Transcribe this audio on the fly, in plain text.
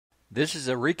This is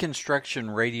a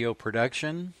Reconstruction radio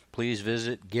production. Please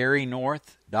visit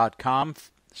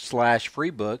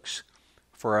garynorth.com/freebooks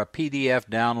for a PDF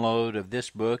download of this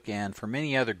book and for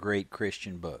many other great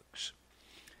Christian books.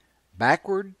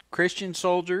 Backward Christian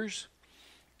Soldiers,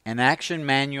 an Action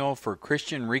Manual for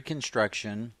Christian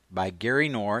Reconstruction by Gary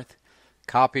North,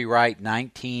 copyright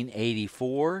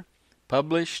 1984,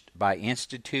 published by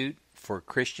Institute for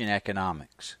Christian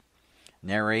Economics.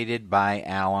 Narrated by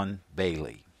Alan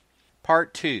Bailey.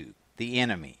 Part 2, The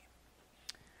Enemy.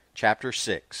 Chapter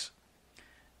 6,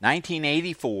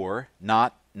 1984,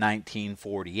 not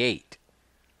 1948.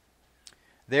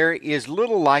 There is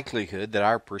little likelihood that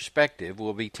our perspective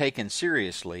will be taken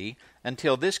seriously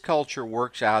until this culture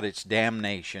works out its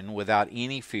damnation without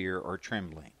any fear or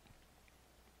trembling.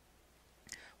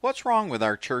 What's wrong with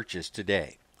our churches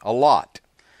today? A lot.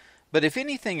 But if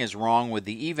anything is wrong with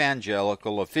the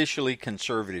evangelical, officially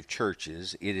conservative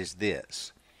churches, it is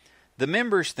this. The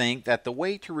members think that the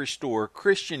way to restore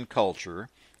Christian culture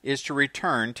is to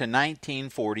return to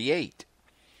 1948.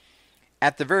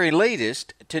 At the very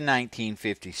latest, to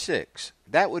 1956.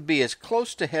 That would be as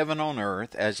close to heaven on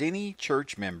earth as any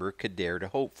church member could dare to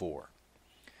hope for.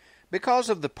 Because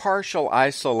of the partial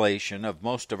isolation of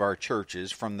most of our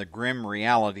churches from the grim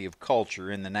reality of culture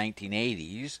in the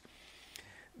 1980s,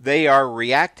 they are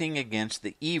reacting against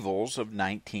the evils of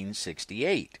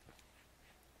 1968.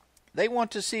 They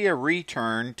want to see a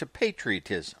return to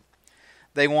patriotism.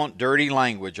 They want dirty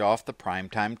language off the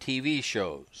primetime TV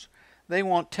shows. They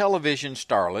want television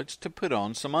starlets to put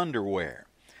on some underwear.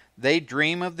 They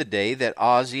dream of the day that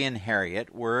Ozzie and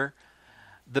Harriet were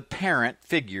the parent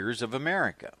figures of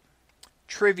America.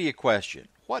 Trivia question: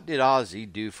 what did Ozzie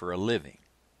do for a living?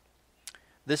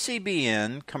 The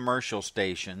CBN commercial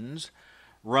stations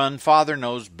run Father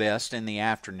Knows Best in the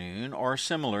afternoon or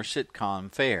similar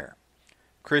sitcom fare.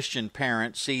 Christian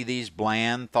parents see these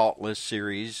bland, thoughtless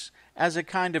series as a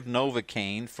kind of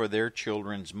Novocaine for their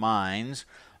children's minds,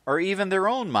 or even their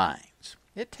own minds.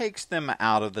 It takes them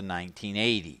out of the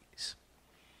 1980s.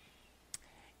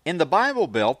 In the Bible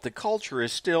Belt, the culture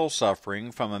is still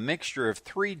suffering from a mixture of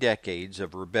 3 decades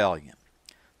of rebellion.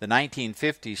 The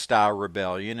 1950s-style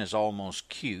rebellion is almost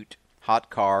cute. Hot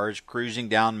cars, cruising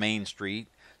down Main Street,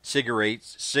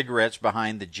 cigarettes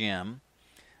behind the gym.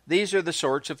 These are the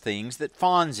sorts of things that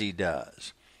Fonzie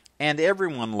does, and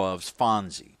everyone loves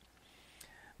Fonzie.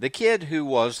 The kid who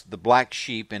was the black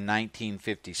sheep in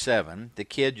 1957, the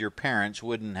kid your parents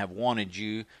wouldn't have wanted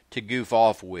you to goof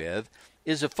off with,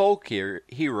 is a folk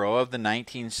hero of the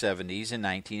 1970s and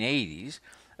 1980s,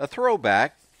 a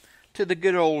throwback to the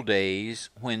good old days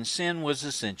when sin was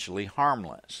essentially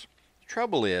harmless. The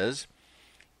trouble is,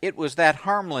 it was that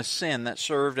harmless sin that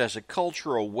served as a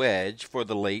cultural wedge for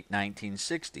the late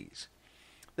 1960s.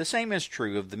 The same is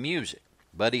true of the music.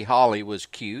 Buddy Holly was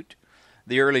cute.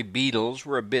 The early Beatles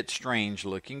were a bit strange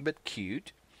looking, but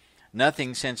cute.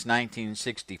 Nothing since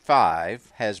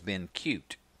 1965 has been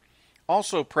cute.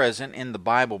 Also present in the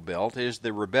Bible Belt is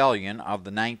the rebellion of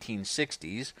the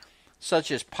 1960s,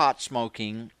 such as pot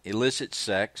smoking, illicit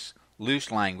sex, loose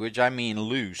language, I mean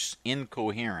loose,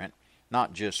 incoherent,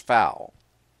 not just foul.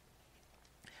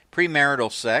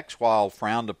 Premarital sex, while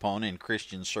frowned upon in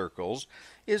Christian circles,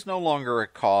 is no longer a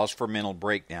cause for mental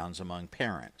breakdowns among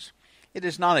parents. It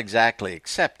is not exactly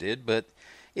accepted, but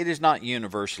it is not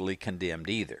universally condemned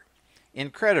either.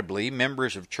 Incredibly,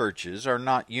 members of churches are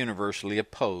not universally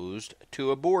opposed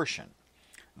to abortion.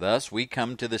 Thus, we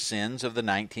come to the sins of the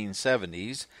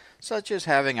 1970s, such as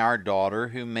having our daughter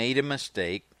who made a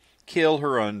mistake kill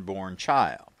her unborn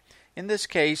child. In this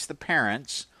case, the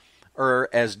parents are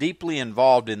as deeply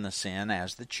involved in the sin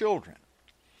as the children.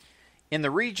 In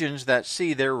the regions that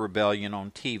see their rebellion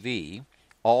on TV,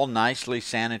 all nicely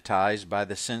sanitized by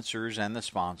the censors and the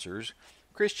sponsors,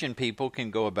 Christian people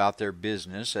can go about their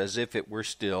business as if it were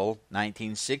still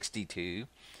 1962,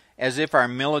 as if our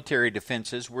military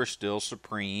defenses were still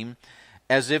supreme,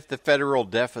 as if the federal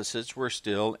deficits were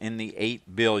still in the $8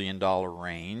 billion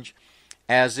range,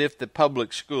 as if the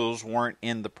public schools weren't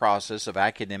in the process of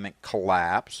academic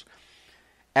collapse,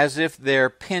 as if their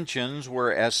pensions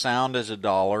were as sound as a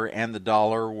dollar and the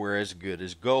dollar were as good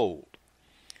as gold.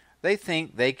 They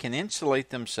think they can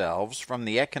insulate themselves from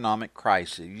the economic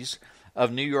crises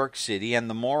of New York City and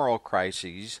the moral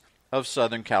crises of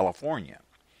Southern California.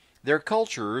 Their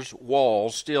culture's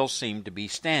walls still seem to be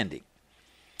standing.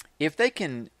 If they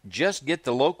can just get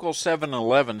the local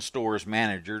 7-Eleven store's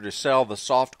manager to sell the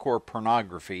softcore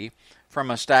pornography from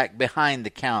a stack behind the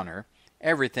counter,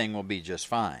 everything will be just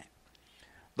fine.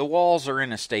 The walls are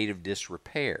in a state of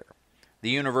disrepair. The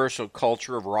universal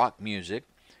culture of rock music,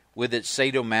 with its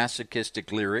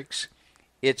sadomasochistic lyrics,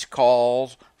 its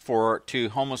calls to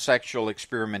homosexual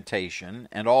experimentation,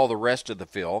 and all the rest of the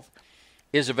filth,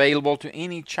 is available to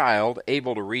any child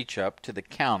able to reach up to the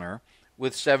counter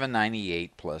with $7.98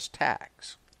 plus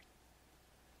tax.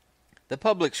 The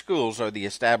public schools are the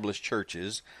established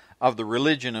churches of the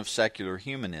religion of secular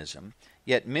humanism,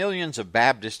 yet millions of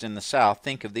Baptists in the South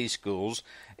think of these schools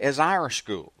as our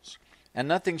schools, and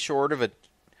nothing short of a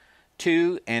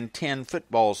 2-10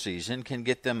 football season can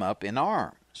get them up in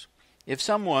arms. If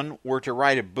someone were to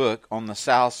write a book on the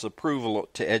South's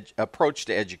approach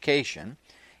to education,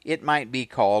 it might be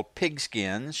called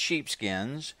Pigskins,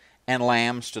 Sheepskins, and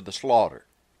Lambs to the Slaughter.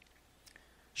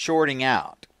 Shorting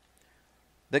out.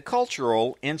 The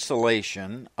cultural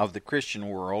insulation of the Christian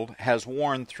world has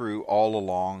worn through all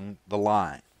along the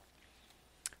line.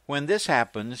 When this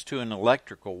happens to an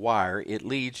electrical wire, it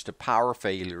leads to power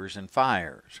failures and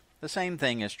fires. The same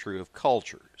thing is true of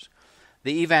cultures.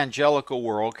 The evangelical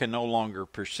world can no longer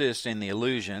persist in the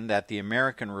illusion that the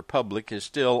American Republic is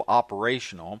still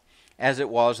operational as it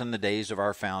was in the days of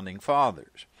our founding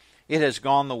fathers. It has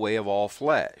gone the way of all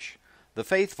flesh. The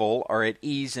faithful are at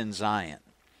ease in Zion.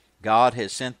 God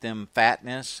has sent them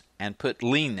fatness and put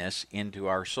leanness into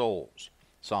our souls.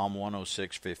 Psalm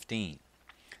 106:15.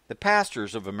 The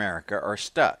pastors of America are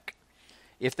stuck.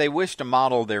 If they wish to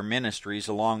model their ministries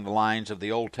along the lines of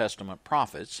the Old Testament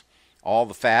prophets, all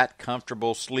the fat,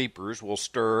 comfortable sleepers will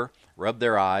stir, rub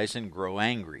their eyes, and grow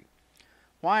angry.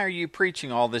 Why are you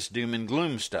preaching all this doom and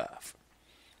gloom stuff?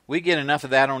 We get enough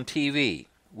of that on TV.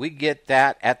 We get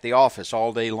that at the office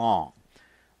all day long.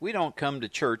 We don't come to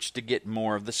church to get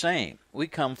more of the same. We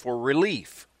come for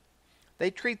relief.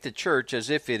 They treat the church as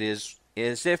if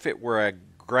it were a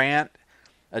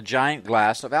giant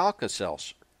glass of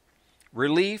Alka-Seltzer.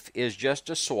 Relief is just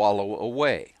a swallow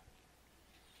away.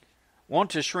 Want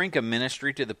to shrink a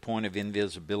ministry to the point of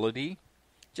invisibility?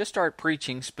 Just start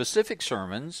preaching specific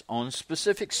sermons on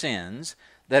specific sins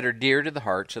that are dear to the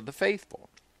hearts of the faithful.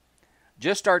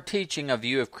 Just start teaching a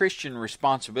view of Christian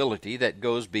responsibility that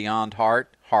goes beyond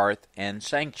heart, hearth, and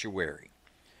sanctuary.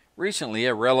 Recently,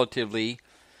 a relatively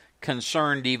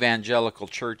concerned evangelical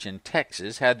church in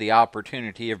Texas had the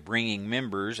opportunity of bringing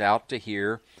members out to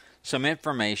hear some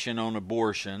information on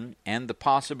abortion and the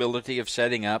possibility of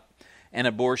setting up an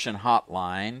abortion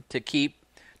hotline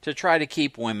to try to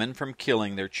keep women from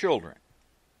killing their children.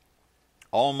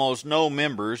 Almost no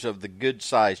members of the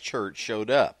good-sized church showed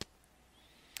up.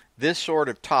 This sort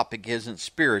of topic isn't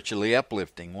spiritually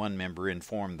uplifting, one member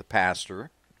informed the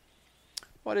pastor.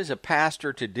 What is a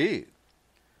pastor to do?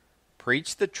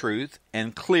 Preach the truth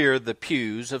and clear the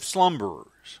pews of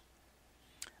slumberers.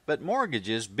 But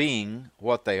mortgages being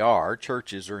what they are,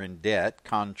 churches are in debt,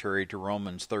 contrary to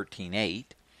Romans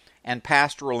 13:8, and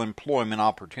pastoral employment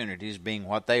opportunities being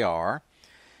what they are,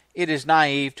 it is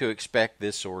naive to expect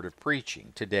this sort of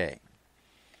preaching today.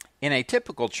 In a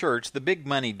typical church, the big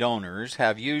money donors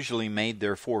have usually made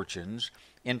their fortunes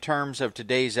in terms of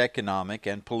today's economic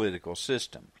and political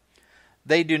system.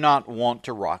 They do not want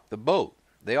to rock the boat.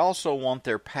 They also want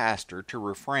their pastor to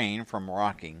refrain from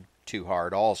rocking too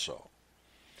hard also.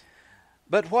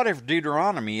 But what if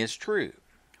Deuteronomy is true?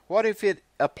 What if it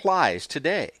applies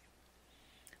today?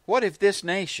 What if this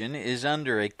nation is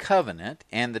under a covenant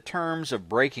and the terms of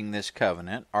breaking this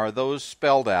covenant are those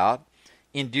spelled out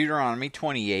in Deuteronomy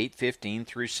 28:15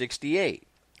 through 68?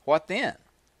 What then?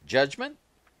 Judgment?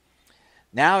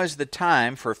 Now is the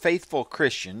time for faithful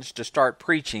Christians to start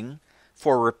preaching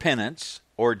for repentance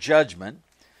or judgment,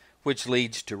 which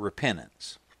leads to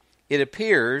repentance. It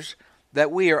appears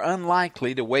that we are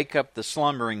unlikely to wake up the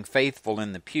slumbering faithful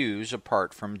in the pews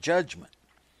apart from judgment.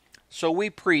 So we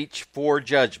preach for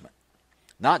judgment.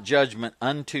 Not judgment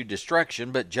unto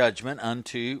destruction, but judgment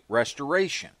unto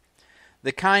restoration.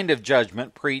 The kind of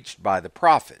judgment preached by the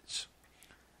prophets.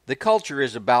 The culture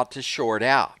is about to short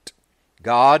out.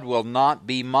 God will not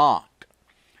be mocked.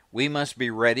 We must be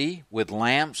ready with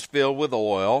lamps filled with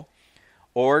oil,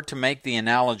 or to make the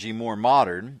analogy more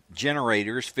modern,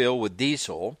 generators filled with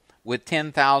diesel, with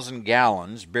 10,000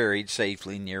 gallons buried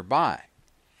safely nearby.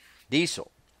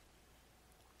 Diesel.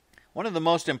 One of the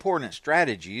most important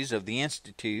strategies of the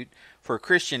Institute for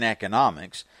Christian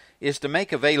Economics is to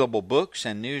make available books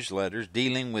and newsletters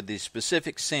dealing with the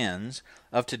specific sins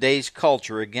of today's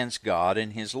culture against God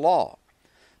and His law.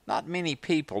 Not many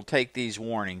people take these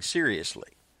warnings seriously.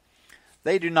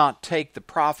 They do not take the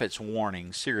prophet's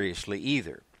warning seriously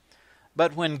either.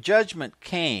 But when judgment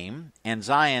came and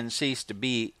Zion ceased to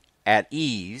be at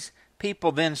ease,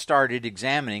 people then started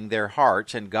examining their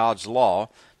hearts and God's law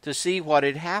to see what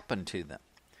had happened to them.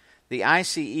 The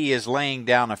ICE is laying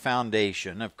down a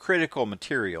foundation of critical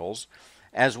materials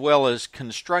as well as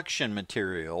construction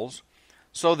materials,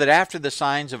 so that after the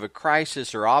signs of a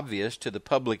crisis are obvious to the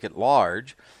public at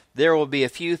large, there will be a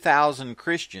few thousand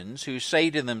Christians who say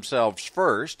to themselves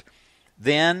first,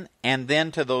 then, and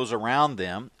then to those around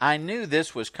them, I knew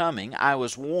this was coming, I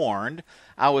was warned,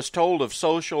 I was told of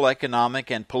social,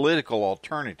 economic, and political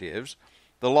alternatives.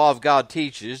 The law of God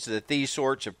teaches that these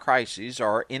sorts of crises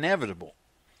are inevitable.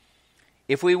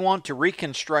 If we want to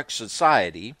reconstruct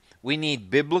society, we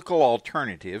need biblical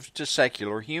alternatives to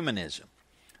secular humanism.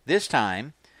 This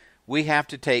time, we have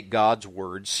to take God's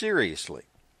word seriously.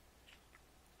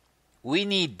 We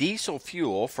need diesel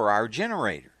fuel for our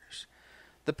generators.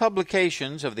 The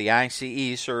publications of the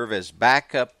ICE serve as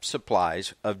backup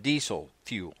supplies of diesel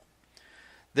fuel.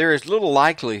 There is little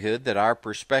likelihood that our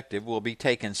perspective will be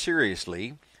taken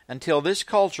seriously until this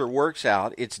culture works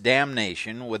out its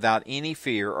damnation without any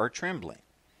fear or trembling.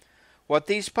 What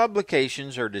these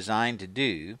publications are designed to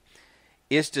do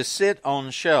is to sit on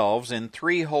shelves in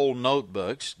 3-hole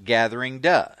notebooks gathering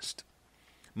dust.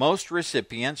 Most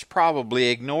recipients probably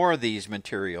ignore these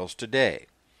materials today.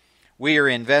 We are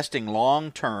investing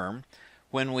long-term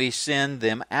when we send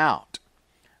them out.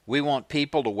 We want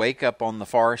people to wake up on the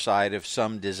far side of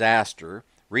some disaster,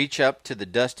 reach up to the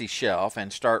dusty shelf,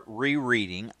 and start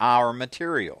rereading our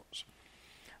materials.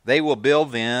 They will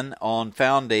build then on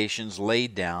foundations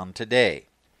laid down today.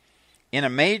 In a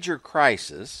major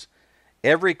crisis,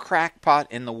 every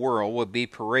crackpot in the world will be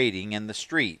parading in the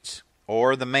streets,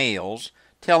 or the mails,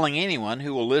 telling anyone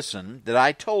who will listen that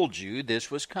I told you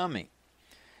this was coming.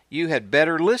 You had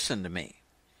better listen to me.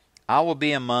 I will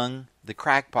be among the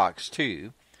crackpots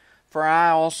too, for I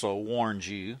also warned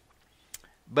you.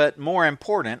 But more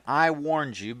important, I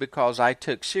warned you because I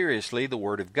took seriously the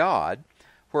Word of God,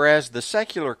 whereas the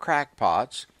secular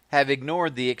crackpots have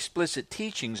ignored the explicit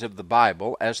teachings of the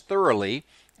Bible as thoroughly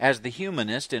as the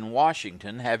humanists in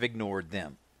Washington have ignored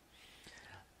them.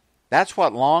 That's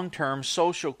what long-term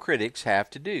social critics have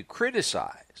to do,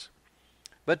 criticize.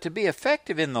 But to be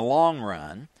effective in the long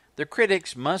run, the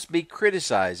critics must be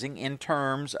criticizing in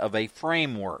terms of a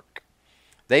framework.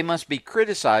 They must be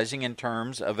criticizing in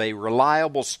terms of a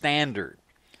reliable standard.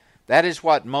 That is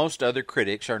what most other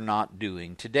critics are not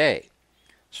doing today.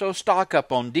 So stock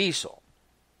up on diesel.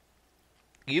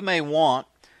 You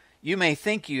may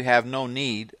think you have no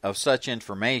need of such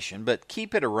information, but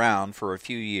keep it around for a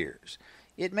few years.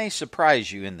 It may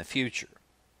surprise you in the future.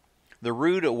 The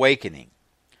rude awakening.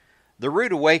 The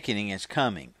rude awakening is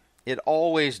coming. It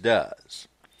always does.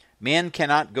 Men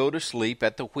cannot go to sleep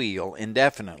at the wheel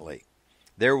indefinitely.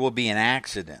 There will be an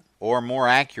accident, or more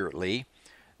accurately,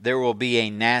 there will be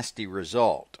a nasty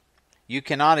result. You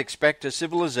cannot expect a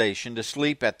civilization to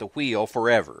sleep at the wheel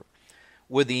forever,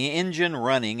 with the engine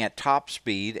running at top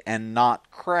speed and not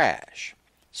crash.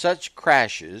 Such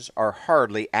crashes are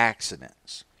hardly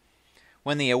accidents.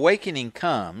 When the awakening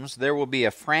comes, there will be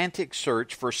a frantic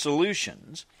search for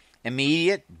solutions,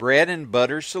 immediate bread and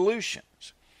butter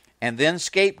solutions, and then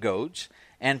scapegoats,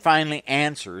 and finally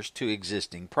answers to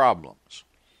existing problems.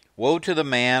 Woe to the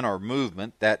man or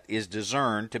movement that is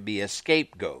discerned to be a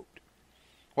scapegoat.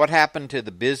 What happened to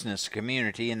the business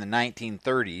community in the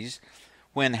 1930s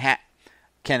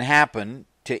can happen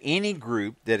to any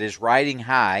group that is riding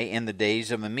high in the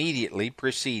days of immediately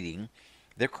preceding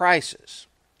the crisis.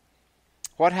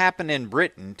 What happened in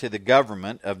Britain to the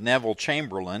government of Neville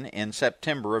Chamberlain in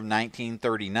September of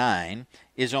 1939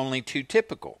 is only too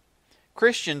typical.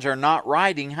 Christians are not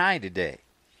riding high today.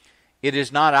 It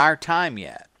is not our time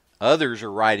yet. Others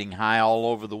are riding high all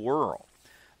over the world.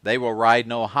 They will ride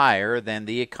no higher than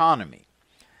the economy.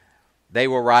 They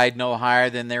will ride no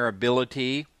higher than their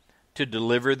ability to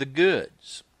deliver the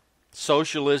goods.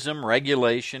 Socialism,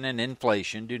 regulation, and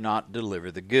inflation do not deliver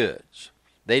the goods.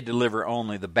 They deliver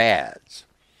only the bads.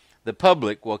 The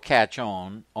public will catch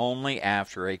on only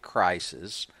after a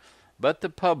crisis, but the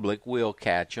public will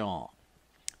catch on.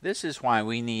 This is why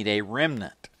we need a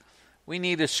remnant. We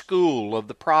need a school of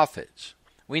the prophets.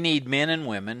 We need men and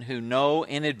women who know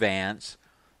in advance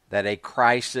that a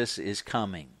crisis is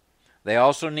coming. They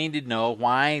also need to know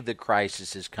why the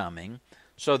crisis is coming,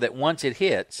 so that once it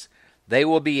hits, they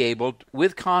will be able,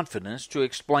 with confidence, to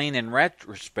explain in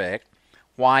retrospect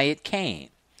why it came,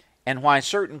 and why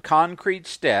certain concrete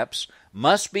steps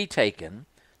must be taken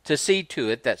to see to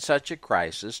it that such a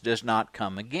crisis does not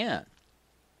come again.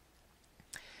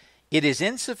 It is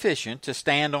insufficient to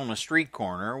stand on a street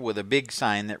corner with a big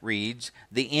sign that reads,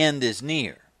 "The end is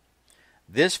near."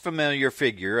 This familiar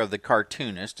figure of the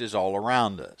cartoonist is all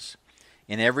around us.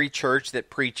 In every church that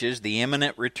preaches the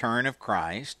imminent return of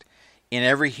Christ, in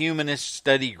every humanist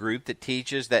study group that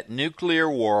teaches that nuclear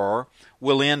war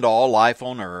will end all life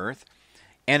on earth,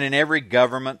 and in every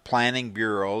government planning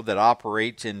bureau that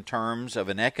operates in terms of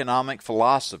an economic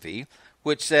philosophy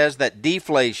which says that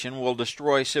deflation will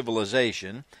destroy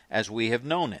civilization as we have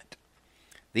known it.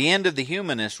 The end of the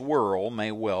humanist world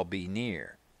may well be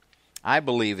near. I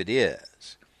believe it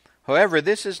is. However,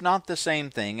 this is not the same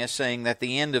thing as saying that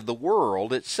the end of the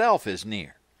world itself is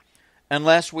near,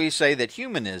 unless we say that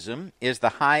humanism is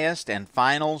the highest and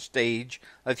final stage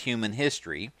of human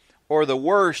history, or the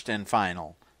worst and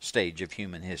final stage of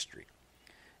human history.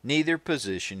 Neither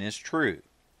position is true.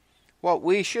 What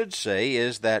we should say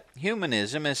is that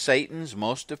humanism is Satan's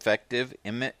most effective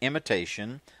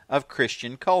imitation of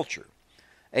Christian culture,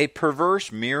 a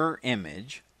perverse mirror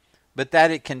image, but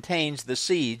that it contains the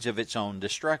seeds of its own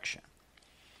destruction.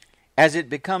 As it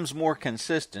becomes more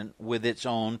consistent with its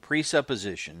own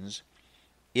presuppositions,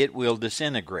 it will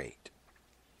disintegrate.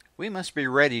 We must be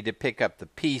ready to pick up the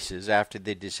pieces after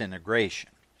the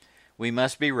disintegration. We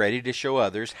must be ready to show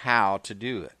others how to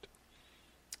do it.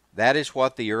 That is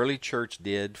what the early church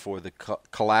did for the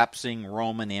collapsing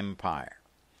Roman Empire.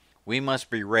 We must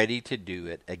be ready to do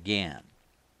it again.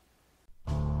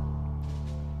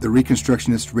 The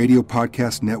Reconstructionist Radio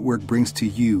Podcast Network brings to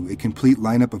you a complete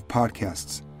lineup of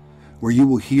podcasts where you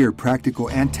will hear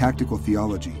practical and tactical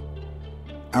theology.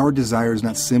 Our desire is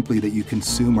not simply that you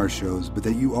consume our shows, but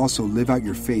that you also live out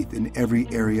your faith in every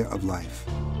area of life.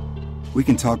 We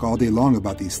can talk all day long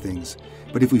about these things,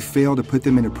 but if we fail to put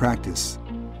them into practice,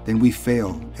 then we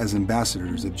fail as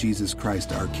ambassadors of Jesus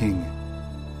Christ, our King.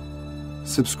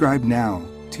 Subscribe now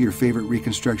to your favorite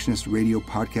Reconstructionist Radio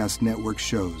Podcast Network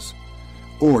shows,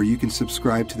 or you can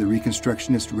subscribe to the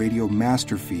Reconstructionist Radio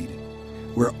Master Feed,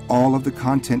 where all of the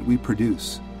content we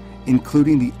produce,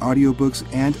 including the audiobooks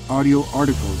and audio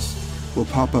articles, will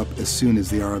pop up as soon as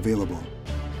they are available.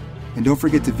 And don't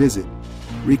forget to visit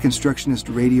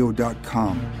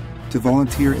ReconstructionistRadio.com to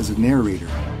volunteer as a narrator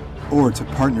or to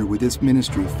partner with this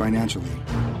ministry financially.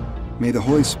 May the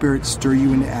Holy Spirit stir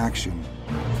you into action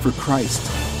for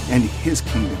Christ and His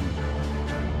kingdom.